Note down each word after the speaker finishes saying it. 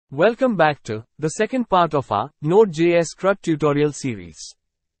Welcome back to the second part of our Node.js CRUD tutorial series.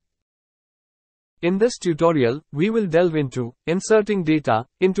 In this tutorial, we will delve into inserting data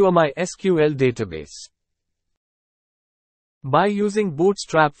into a MySQL database by using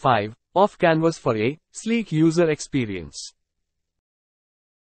Bootstrap 5 Offcanvas for a sleek user experience.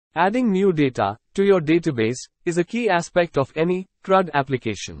 Adding new data to your database is a key aspect of any CRUD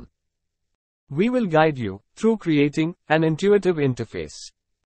application. We will guide you through creating an intuitive interface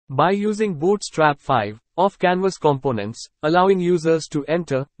by using Bootstrap 5 Offcanvas components, allowing users to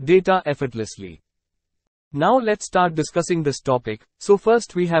enter data effortlessly. Now let's start discussing this topic. So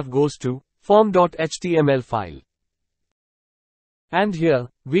first we have goes to form.html file. And here,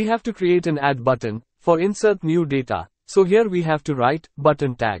 we have to create an add button for insert new data. So here we have to write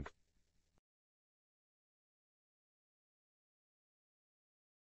button tag.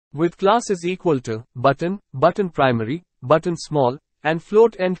 With class is equal to button, button primary, button small, and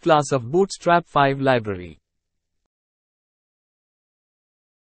float end class of Bootstrap 5 library.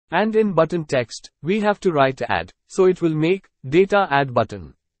 And in button text, we have to write add, so it will make data add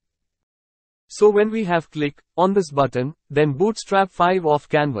button. So when we have click on this button, then Bootstrap 5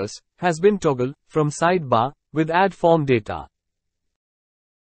 Offcanvas has been toggled from sidebar with add form data.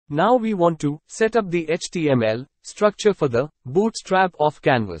 Now we want to set up the HTML structure for the Bootstrap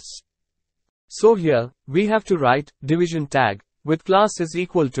Offcanvas. So here, we have to write division tag with class is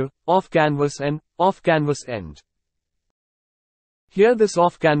equal to Offcanvas and Offcanvas end. Here this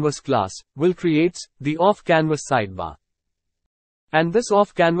Offcanvas class will create the Offcanvas sidebar. And this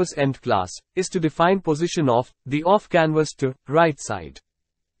Offcanvas end class is to define position of the Offcanvas to right side.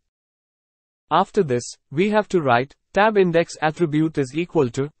 After this, we have to write tab index attribute is equal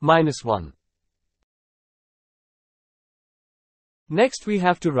to -1. Next we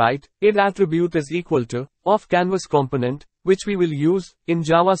have to write id attribute is equal to Offcanvas component, which we will use in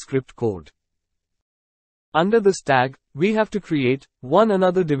JavaScript code. Under this tag, we have to create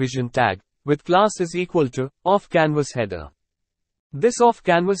another division tag with class is equal to Offcanvas header. This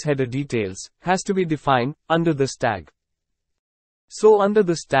Offcanvas header details has to be defined under this tag. So under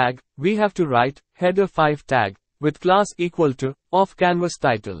this tag, we have to write header 5 tag with class equal to Offcanvas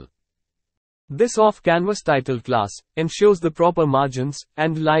title. This Offcanvas title class ensures the proper margins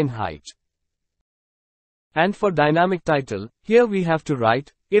and line height. And for dynamic title, here we have to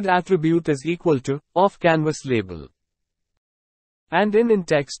write id attribute is equal to Offcanvas label. And in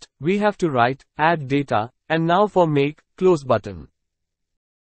text, we have to write add data, and now for make close button.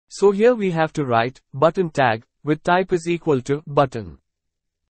 So here we have to write button tag with type is equal to button.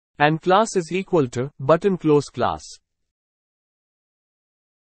 And class is equal to button close class.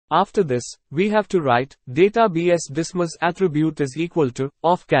 After this, we have to write data bs dismiss attribute is equal to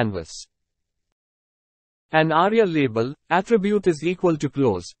Offcanvas. And aria label attribute is equal to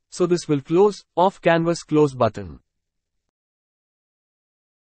close, so this will close Offcanvas close button.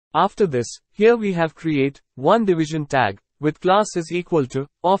 After this, here we have create one division tag with class is equal to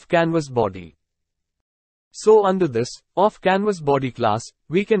Offcanvas body. So under this Offcanvas body class,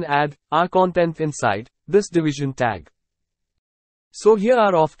 we can add our content inside this division tag. So here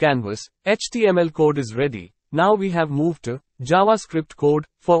our Offcanvas HTML code is ready. Now we have moved to JavaScript code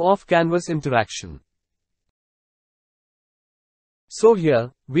for Offcanvas interaction. So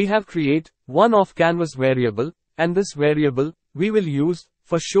here, we have create one Offcanvas variable, and this variable, we will use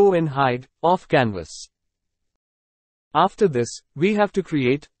for show and hide Offcanvas. After this, we have to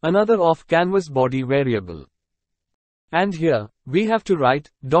create another Offcanvas body variable. And here, we have to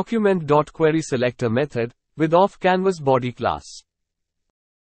write document.querySelector method with Offcanvas body class.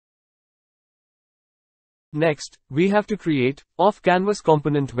 Next, we have to create Offcanvas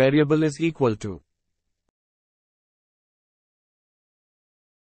component variable is equal to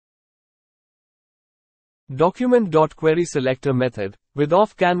document.querySelector method with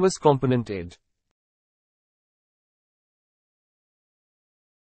Offcanvas component id.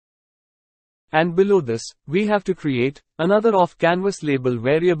 And below this, we have to create another Offcanvas label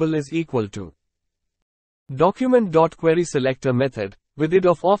variable is equal to document.querySelector method with id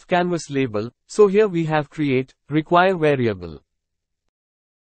of Offcanvas label. So here we have create require variable.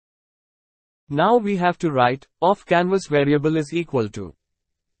 Now we have to write Offcanvas variable is equal to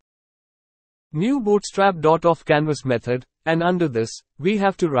new bootstrap.offcanvas method, and under this, we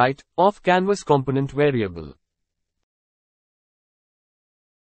have to write Offcanvas component variable.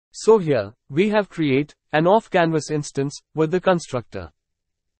 So here, we have create an Offcanvas instance with the constructor.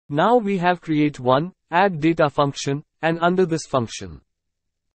 Now we have create one add data function, and under this function,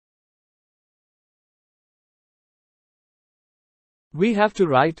 we have to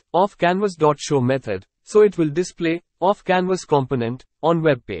write Offcanvas.show method, so it will display Offcanvas component on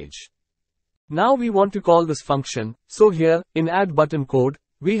web page. Now we want to call this function, so here, in add button code,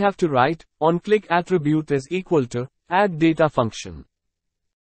 we have to write, onClick attribute is equal to, add data function.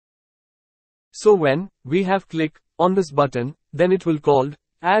 So when we have click on this button, then it will called,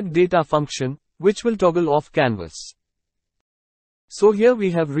 add data function, which will toggle off canvas. So here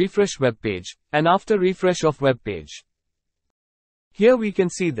we have refresh web page, and after refresh of web page, here we can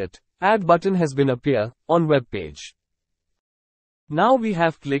see that, add button has been appear, on web page. Now we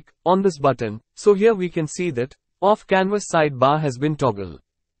have click on this button, so here we can see that, off canvas sidebar has been toggled.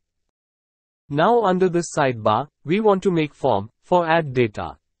 Now under this sidebar, we want to make form, for add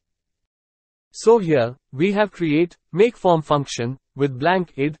data. So here, we have create, make form function, with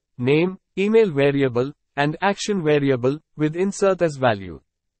blank id, name, email variable, and action variable, with insert as value.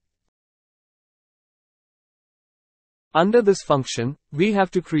 Under this function, we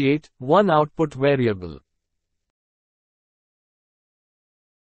have to create, one output variable.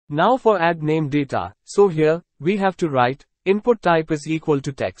 Now for add name data, so here, we have to write, input type is equal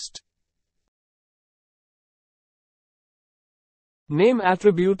to text. Name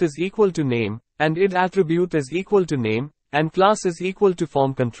attribute is equal to name, and id attribute is equal to name, and class is equal to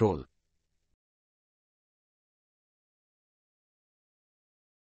form control.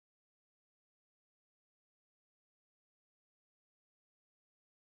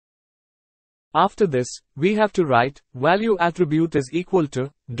 After this, we have to write, value attribute is equal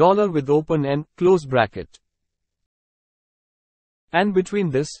to, dollar with open and close bracket. And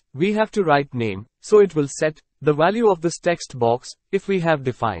between this, we have to write name, so it will set, the value of this text box, if we have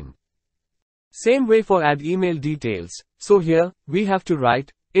defined. Same way for add email details, so here, we have to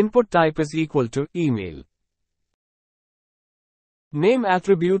write, input type is equal to, email. Name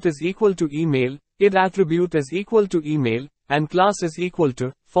attribute is equal to email, id attribute is equal to email, and class is equal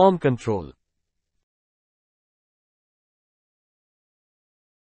to, form control.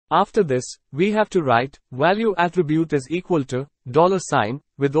 After this, we have to write, value attribute is equal to, $,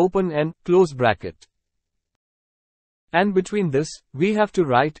 with open and close bracket. And between this, we have to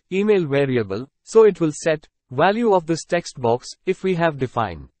write, email variable, so it will set, value of this text box, if we have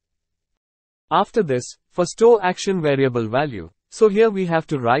defined. After this, for store action variable value, so here we have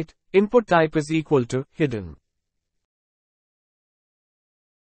to write, input type is equal to, hidden.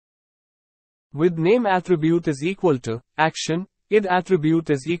 With name attribute is equal to, action, id attribute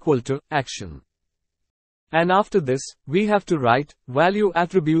is equal to, action. And after this, we have to write, value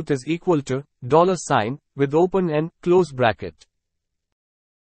attribute is equal to, $, with open and close bracket.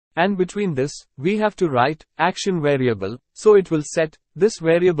 And between this, we have to write, action variable, so it will set, this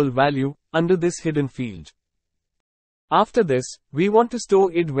variable value, under this hidden field. After this, we want to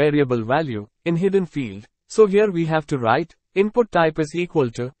store id variable value, in hidden field, so here we have to write, input type is equal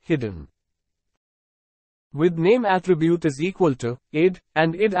to, hidden. With name attribute is equal to, id,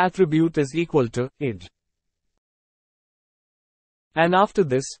 and id attribute is equal to, id. And after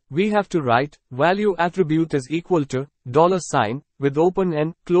this, we have to write, value attribute is equal to, $, with open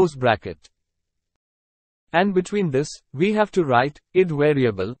and close bracket. And between this, we have to write, id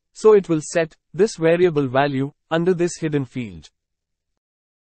variable, so it will set, this variable value, under this hidden field.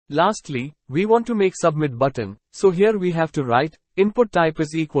 Lastly, we want to make submit button, so here we have to write, input type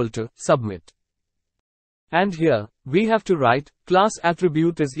is equal to, submit. And here, we have to write, class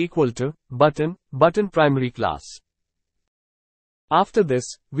attribute is equal to, button primary class. After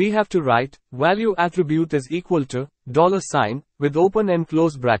this, we have to write, value attribute is equal to, $, with open and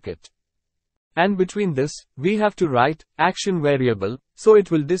close bracket. And between this, we have to write, action variable, so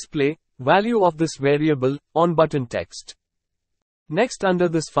it will display, value of this variable, on button text. Next under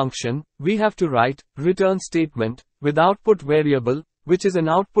this function, we have to write, return statement, with output variable, which is an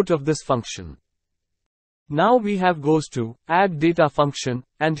output of this function. Now we have goes to, add data function,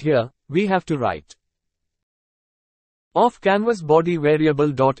 and here, we have to write. Offcanvas body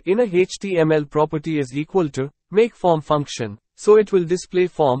variable dot inner HTML property is equal to, make form function, so it will display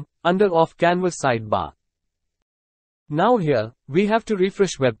form, under Offcanvas sidebar. Now here, we have to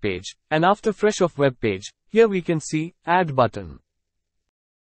refresh web page, and after fresh of web page, here we can see, add button.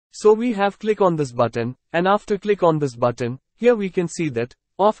 So we have click on this button, and after click on this button, here we can see that,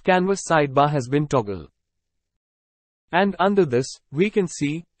 Offcanvas sidebar has been toggled. And under this, we can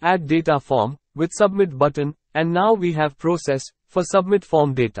see, add data form, with submit button, and now we have process, for submit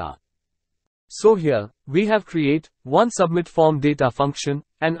form data. So here, we have create, one submit form data function,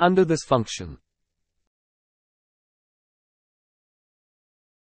 and under this function.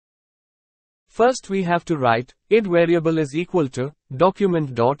 First we have to write, id variable is equal to,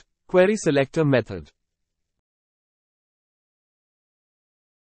 document dot, query selector method.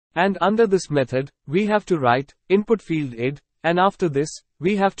 And under this method, we have to write input field id, and after this,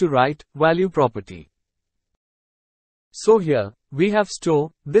 we have to write value property. So here, we have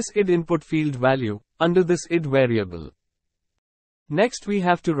store this id input field value under this id variable. Next we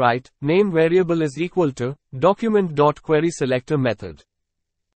have to write name variable is equal to document.querySelector method.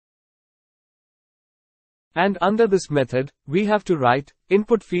 And under this method, we have to write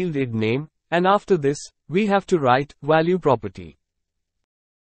input field id name, and after this, we have to write value property.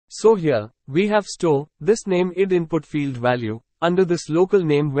 So here, we have store this name id input field value under this local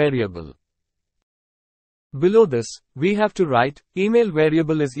name variable. Below this, we have to write email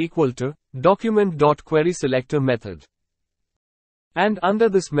variable is equal to document.querySelector method. And under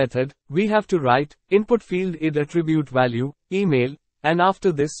this method, we have to write input field id attribute value, email, and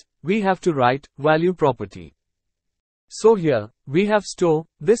after this, we have to write value property. So here, we have store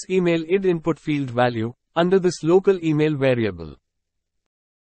this email id input field value under this local email variable.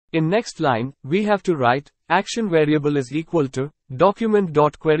 In next line, we have to write action variable is equal to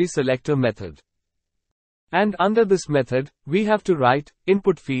document.querySelector method. And under this method, we have to write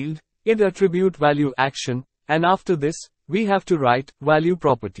input field id attribute value action, and after this, we have to write value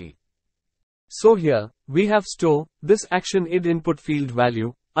property. So here, we have store this action id input field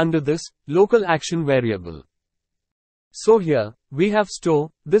value under this local action variable. So here, we have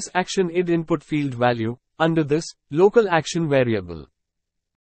store this action id input field value under this local action variable.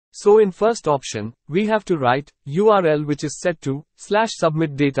 So in first option, we have to write URL which is set to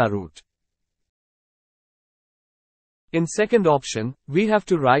 /submit data route. In second option, we have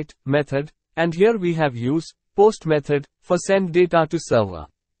to write method, and here we have use post method for send data to server.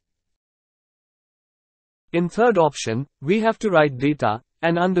 In third option, we have to write data,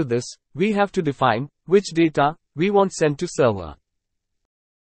 and under this, we have to define which data we want sent to server.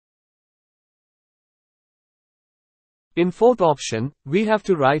 In fourth option, we have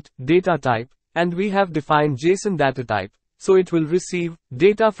to write data type, and we have defined JSON data type, so it will receive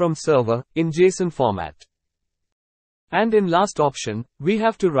data from server in JSON format. And in last option, we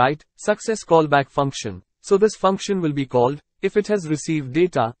have to write success callback function, so this function will be called if it has received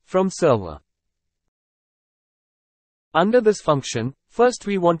data from server. Under this function, first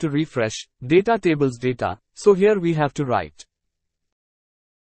we want to refresh Datatables data, so here we have to write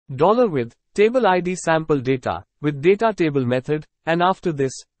 $with table ID sample data with datatable method, and after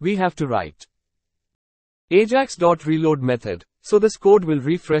this, we have to write ajax.reload method, so this code will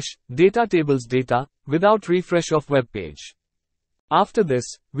refresh Datatables data without refresh of web page. After this,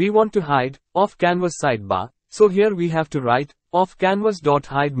 we want to hide Offcanvas sidebar, so here we have to write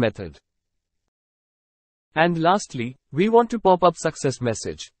Offcanvas.hide method. And lastly, we want to pop up success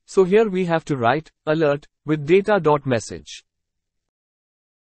message, so here we have to write alert with data.message.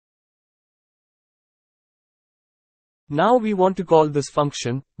 Now we want to call this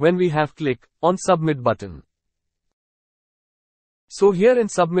function when we have click on submit button. So here in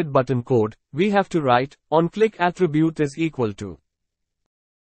submit button code, we have to write on click attribute is equal to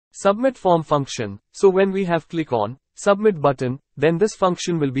submit form function, so when we have click on submit button, then this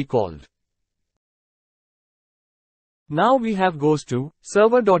function will be called. Now we have goes to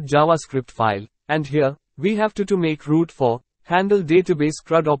server.javascript file, and here, we have to make root for handle database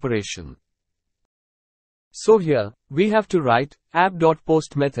CRUD operation. So here, we have to write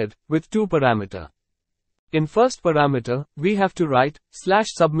app.post method with two parameter. In first parameter, we have to write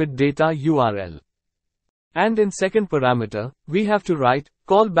 /submit data URL. And in second parameter, we have to write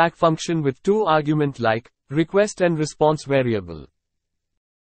callback function with two argument like request and response variable.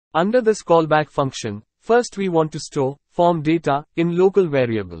 Under this callback function, first we want to store form data in local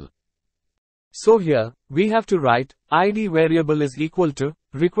variable. So here, we have to write id variable is equal to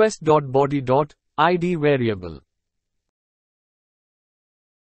request.body.id variable.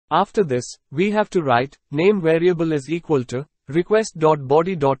 After this, we have to write name variable is equal to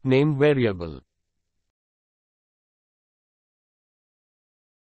request.body.name variable.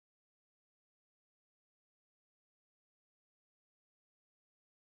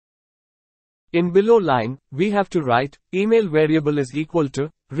 In below line, we have to write email variable is equal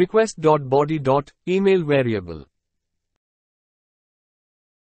to request.body.email variable.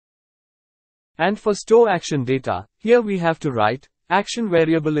 And for store action data, here we have to write action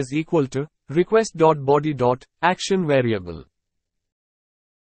variable is equal to request.body.action variable.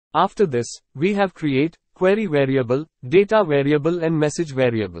 After this, we have create query variable, data variable and message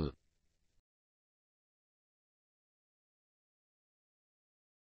variable.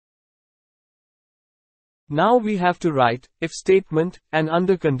 Now we have to write if statement, and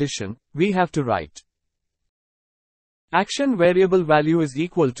under condition, we have to write action variable value is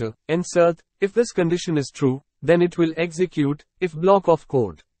equal to insert. If this condition is true, then it will execute if block of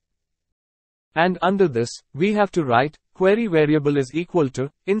code. And under this, we have to write, query variable is equal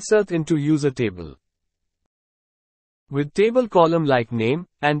to, insert into user table. With table column like name,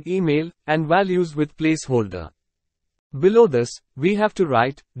 and email, and values with placeholder. Below this, we have to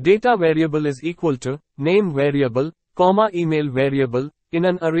write, data variable is equal to, name variable, comma email variable, in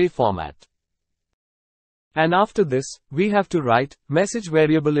an array format. And after this, we have to write, message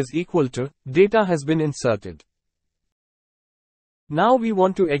variable is equal to, data has been inserted. Now we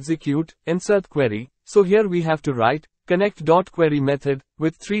want to execute, insert query, so here we have to write, connect.query method,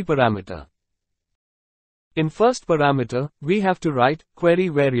 with 3 parameter. In first parameter, we have to write, query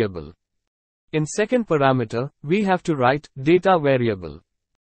variable. In second parameter, we have to write, data variable.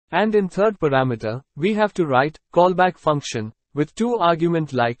 And in third parameter, we have to write, callback function, with 2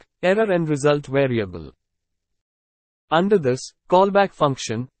 argument like, error and result variable. Under this, callback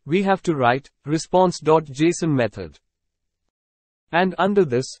function, we have to write, response.json method. And under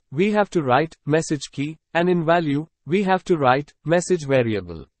this, we have to write, message key, and in value, we have to write, message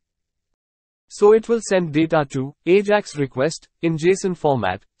variable. So it will send data to, AJAX request, in JSON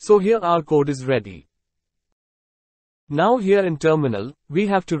format, so here our code is ready. Now here in terminal, we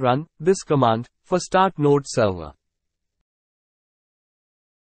have to run, this command, for start node server.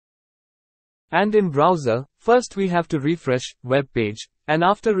 And in browser, first we have to refresh, web page, and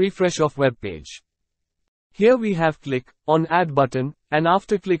after refresh of web page. Here we have click, on add button, and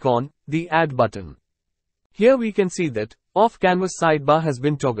after click on, the add button. Here we can see that, Offcanvas sidebar has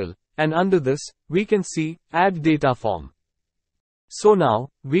been toggled. And under this, we can see, add data form. So now,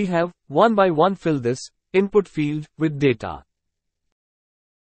 we have, one by one fill this, input field, with data.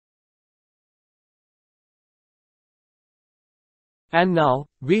 And now,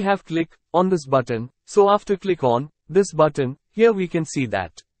 we have click, on this button, so after click on, this button, here we can see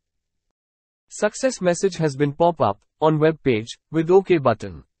that. Success message has been pop up, on web page, with OK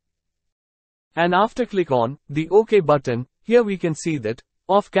button. And after click on, the OK button, here we can see that,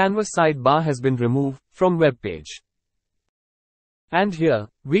 Offcanvas sidebar has been removed from web page. And here,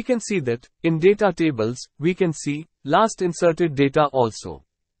 we can see that, in Datatables, we can see, last inserted data also.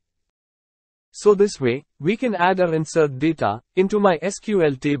 So this way, we can add or insert data, into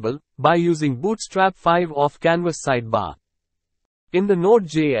MySQL table, by using Bootstrap 5 Offcanvas sidebar. In the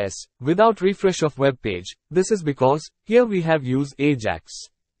Node.js, without refresh of web page, this is because, here we have used AJAX.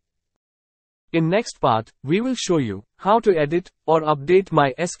 In next part, we will show you how to edit or update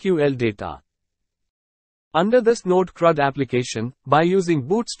MySQL data. Under this Node CRUD application, by using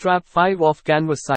Bootstrap 5 Offcanvas